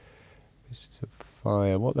got Fist of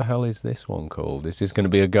Fire. What the hell is this one called? This is going to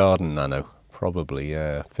be a garden nano, probably.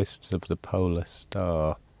 Yeah, Fists of the Polar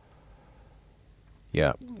Star.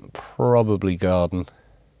 Yeah, probably garden.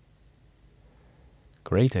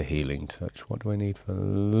 Greater healing touch. What do I need for?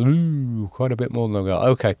 Ooh, quite a bit more than I've got.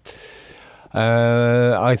 Okay.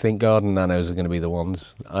 I think garden nanos are going to be the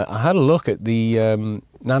ones. I had a look at the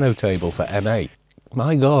nano table for MA.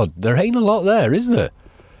 My god, there ain't a lot there, is there?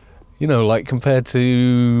 You know, like compared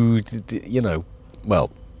to, you know,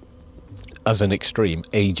 well, as an extreme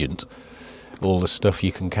agent, all the stuff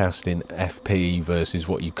you can cast in FP versus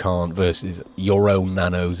what you can't versus your own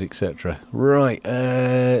nanos, etc. Right,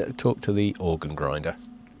 talk to the organ grinder.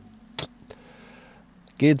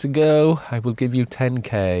 Geared to go, I will give you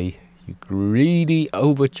 10k. You greedy,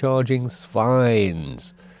 overcharging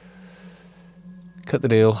swines. Cut the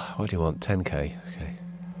deal. What do you want? 10k. Okay.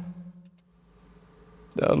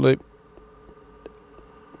 That'll do.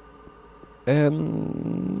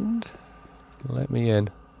 And let me in.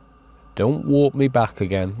 Don't warp me back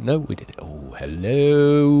again. No, we did it. Oh,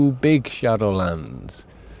 hello, big Shadowlands.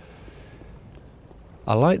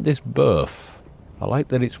 I like this buff. I like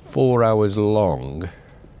that it's 4 hours long.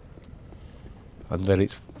 And that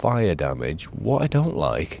it's fire damage. What I don't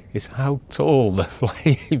like is how tall the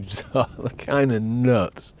flames are. They're kind of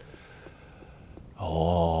nuts.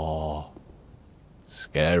 Oh,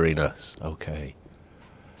 scariness. Okay.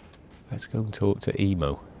 Let's go and talk to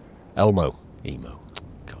Elmo.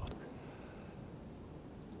 God.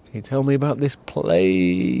 Can you tell me about this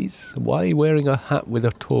place? Why are you wearing a hat with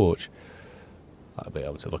a torch? I'll be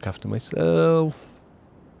able to look after myself.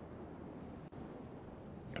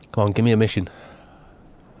 Come on, give me a mission.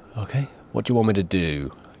 Okay, what do you want me to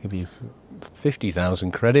do? I'll give you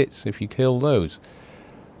 50,000 credits if you kill those.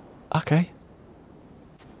 Okay.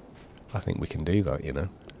 I think we can do that, you know.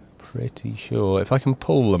 Pretty sure. If I can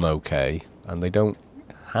pull them okay, and they don't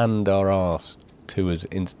hand our arse to us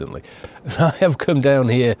instantly. I have come down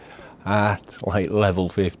here at like level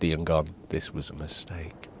 50 and gone, this was a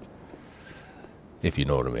mistake. If you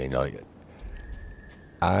know what I mean. Like,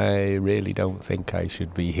 I really don't think I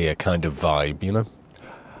should be here kind of vibe, you know.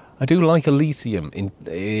 I do like Elysium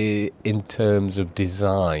in terms of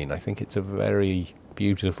design. I think it's a very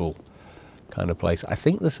beautiful kind of place. I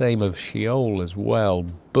think the same of Sheol as well,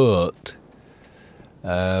 but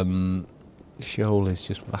Sheol is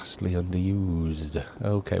just vastly underused.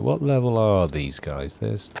 Okay, what level are these guys?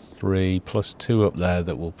 There's 3 plus 2 up there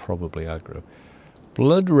that will probably aggro.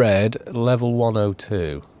 Blood Red, level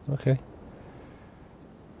 102. Okay.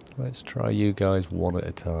 Let's try you guys one at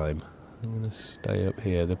a time. I'm going to stay up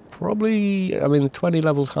here. They're probably, I mean, 20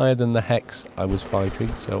 levels higher than the Hex I was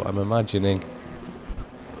fighting, so I'm imagining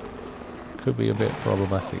could be a bit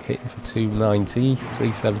problematic. Hitting for 290,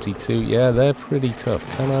 372. Yeah, they're pretty tough.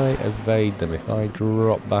 Can I evade them if I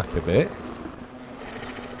drop back a bit?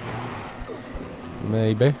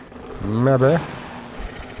 Maybe.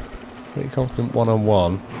 Pretty confident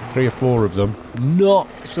one-on-one. 3 or 4 of them. Not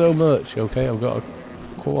so much. Okay, I've got a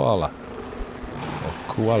koala.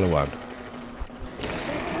 Or koalawan.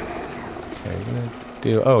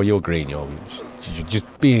 Okay, oh, you're green. You're just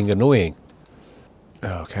being annoying.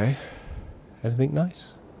 Okay. Anything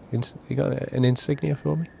nice? You got an insignia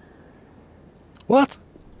for me? What?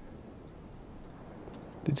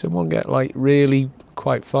 Did someone get like really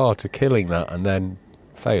quite far to killing that and then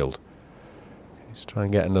failed? Let's try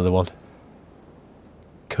and get another one.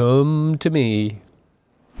 Come to me.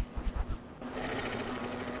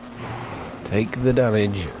 Take the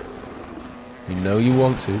damage. You know you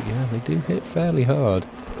want to. Yeah, they do hit fairly hard.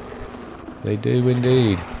 They do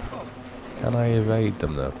indeed. Can I evade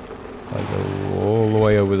them though? I go all the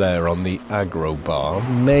way over there on the aggro bar.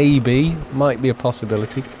 Maybe. Might be a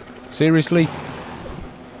possibility. Seriously?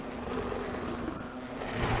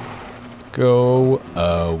 Go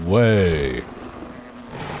away.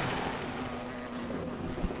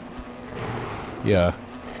 Yeah.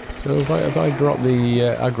 So if I drop the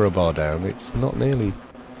aggro bar down, it's not nearly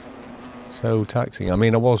so taxing. I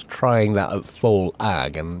mean, I was trying that at full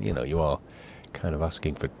ag, and, you know, you are kind of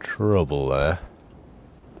asking for trouble there.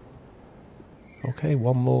 Okay,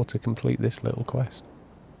 one more to complete this little quest.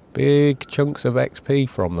 Big chunks of XP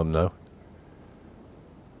from them, though.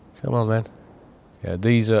 Come on, then. Yeah,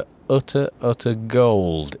 these are utter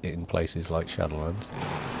gold in places like Shadowlands.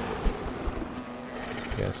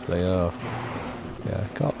 Yes, they are. Yeah,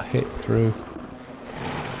 got hit through.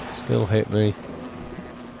 Still hit me.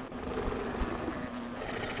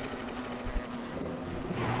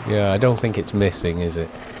 Yeah, I don't think it's missing, is it?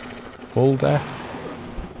 Full death?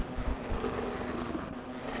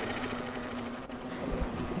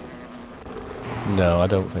 No, I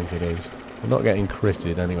don't think it is. I'm not getting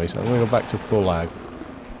critted anyway, so I'm going to go back to full ag.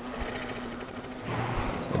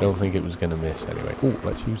 I don't think it was going to miss anyway. Oh,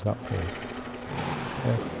 let's use that pill.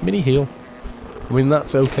 Mini heal. I mean,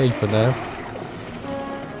 that's okay for now.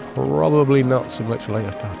 Probably not so much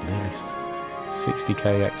later. God, nearly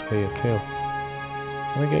 60k XP a kill.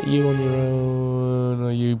 Can I get you on your own?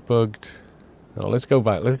 Are you bugged? No, let's go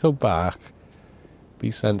back. Let's go back.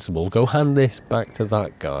 Be sensible. Go hand this back to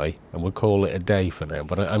that guy, and we'll call it a day for now.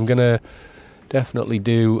 But I'm going to definitely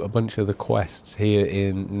do a bunch of the quests here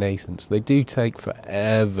in Nascence. They do take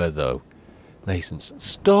forever, though. Nascence.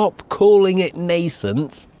 Stop calling it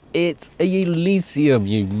Nascence. It's Elysium,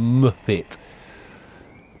 you muppet.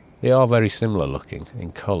 They are very similar looking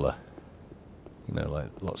in colour. You know, like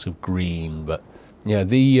lots of green, but yeah,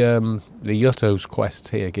 the Yutto's quests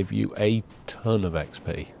here give you a ton of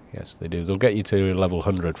XP. Yes, they do. They'll get you to level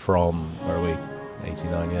 100 from, where are we?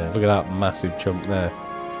 89, yeah. Look at that massive chunk there.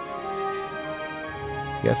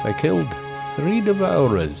 Yes, I killed 3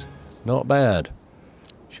 Devourers. Not bad.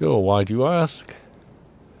 Sure, why do you ask?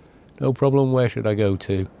 No problem, where should I go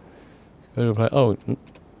to? Oh,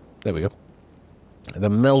 there we go. The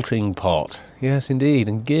melting pot. Yes, indeed.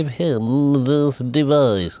 And give him this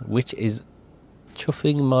device, which is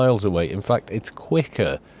chuffing miles away. In fact, it's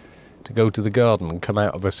quicker to go to the garden and come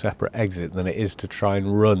out of a separate exit than it is to try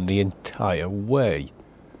and run the entire way.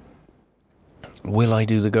 Will I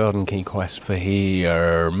do the garden key quest for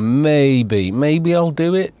here? Maybe. Maybe I'll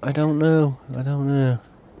do it. I don't know. I don't know.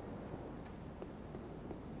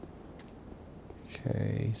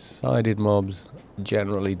 Okay. Sided mobs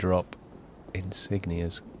generally drop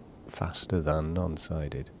insignias faster than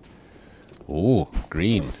non-sided. Oh,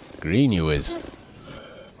 green. Green you is.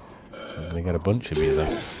 I'm going to get a bunch of you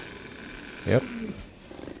then. Yep.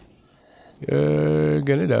 You're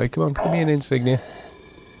going to die. Come on, give me an insignia.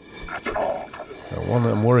 The one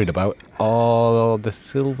that I'm worried about are the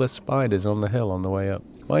silver spiders on the hill on the way up.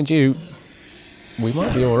 Mind you, we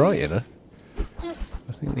might be alright, you know.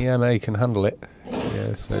 I think the MA can handle it.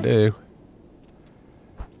 Yes, I do.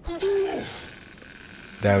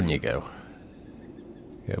 Down you go.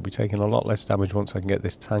 Yeah, I'll be taking a lot less damage once I can get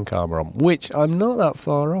this tank armour on, which I'm not that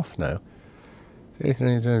far off now.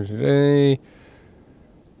 33 times today.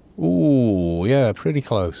 Ooh, yeah, pretty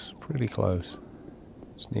close. Pretty close.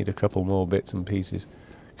 Just need a couple more bits and pieces.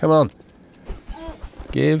 Come on.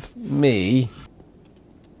 Give me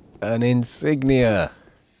an insignia.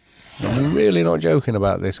 I'm really not joking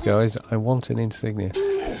about this, guys. I want an insignia.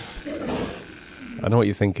 I know what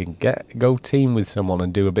you're thinking. Go team with someone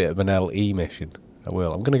and do a bit of an LE mission. I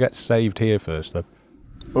will. I'm going to get saved here first, though.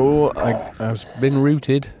 Oh, I've been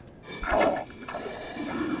routed.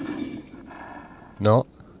 Not.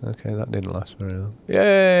 Okay, that didn't last very long.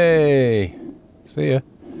 Yay! See ya.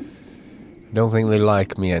 I don't think they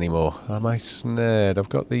like me anymore. Am I snared? I've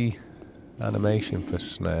got the animation for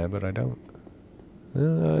snare, but I don't.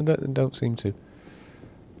 I don't seem to.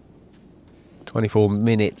 24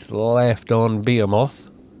 minutes left on Biomare.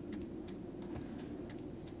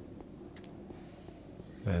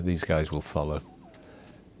 These guys will follow.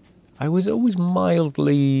 I was always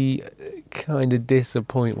mildly kind of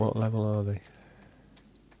disappointed. What level are they?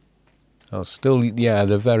 Oh, still, yeah,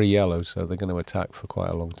 they're very yellow, so they're going to attack for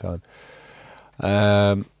quite a long time.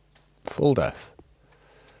 Full death.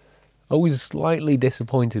 Always slightly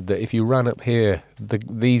disappointed that if you ran up here,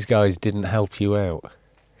 these guys didn't help you out.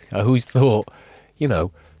 I always thought, you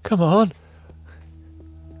know, come on.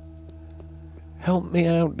 Help me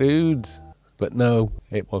out, dudes. But no,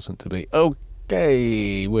 it wasn't to be.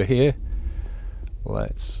 Okay, we're here.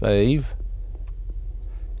 Let's save.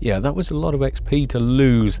 Yeah, that was a lot of XP to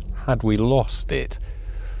lose had we lost it.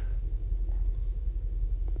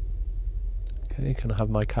 Okay, can I have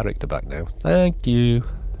my character back now? Thank you.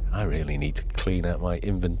 I really need to clean out my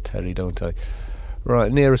inventory, don't I?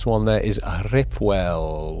 Right, nearest one there is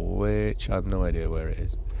Ripwell, which I have no idea where it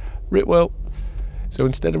is. Ripwell. So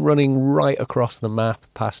instead of running right across the map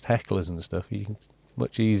past hecklers and stuff, it's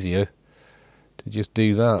much easier to just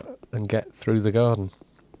do that and get through the garden.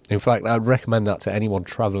 In fact, I'd recommend that to anyone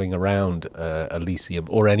travelling around Elysium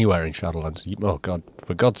or anywhere in Shadowlands. Oh God,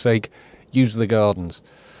 for God's sake, use the gardens.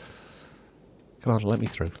 Come on, let me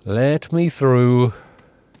through. Let me through.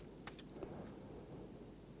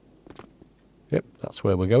 Yep, that's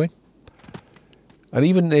where we're going. And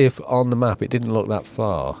even if on the map it didn't look that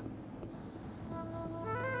far,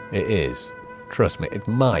 it is. Trust me, it's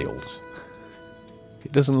miles.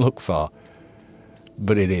 It doesn't look far,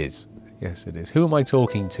 but it is. Yes, it is. Who am I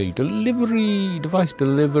talking to? Delivery, device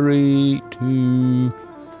delivery to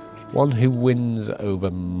one who wins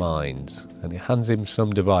over minds. And it hands him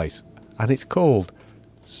some device. And it's called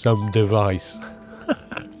some device.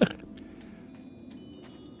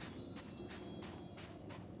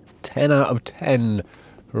 "10 out of 10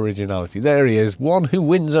 for originality. There he is. One who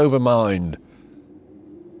wins over mind.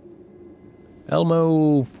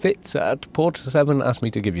 Elmo Fitz at Port 7 asked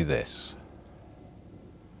me to give you this.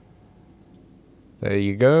 There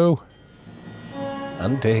you go.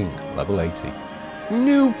 And ding, level 80.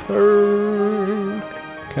 New perk.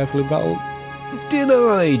 Carefully battle.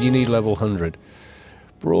 Denied. You need level 100.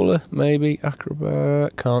 Brawler, maybe.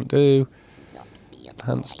 Acrobat, can't do.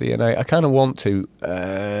 Enhanced DNA. I kind of want to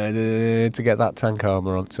get that tank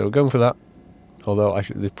armor on, so we're going for that. Although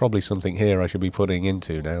there's probably something here I should be putting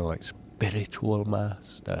into now, like Spiritual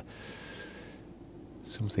Master.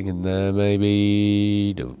 Something in there,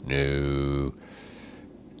 maybe. Don't know.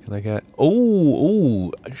 Can I get...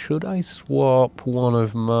 Oh, should I swap one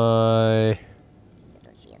of my...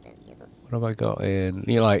 What have I got in?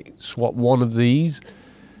 You know, like, swap one of these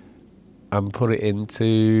and put it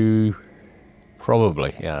into...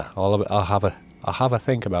 Probably, yeah. I'll have a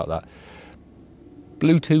think about that.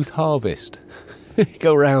 Bluetooth harvest.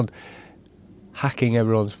 Go around hacking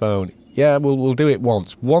everyone's phone. Yeah, we'll do it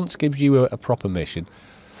once. Once gives you a proper mission.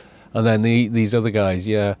 And then these other guys,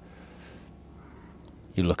 yeah.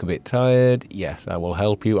 You look a bit tired. Yes, I will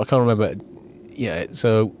help you. I can't remember. Yeah,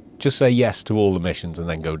 so just say yes to all the missions and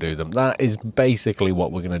then go do them. That is basically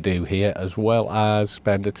what we're going to do here, as well as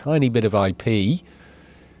spend a tiny bit of IP.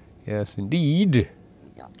 Yes, indeed.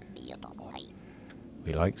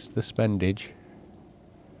 He likes the spendage.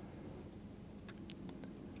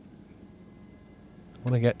 I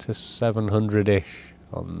want to get to 700-ish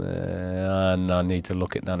on there, and I need to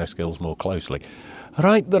look at nanoskills more closely.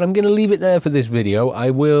 Alright, but I'm going to leave it there for this video. I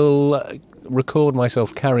will record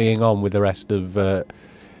myself carrying on with the rest of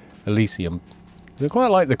Elysium. I quite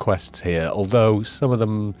like the quests here, although some of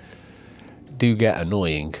them do get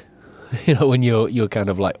annoying. You know, when you're kind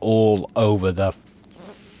of like all over the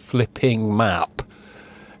flipping map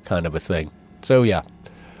kind of a thing. So yeah.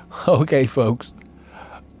 Okay, folks.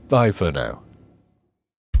 Bye for now.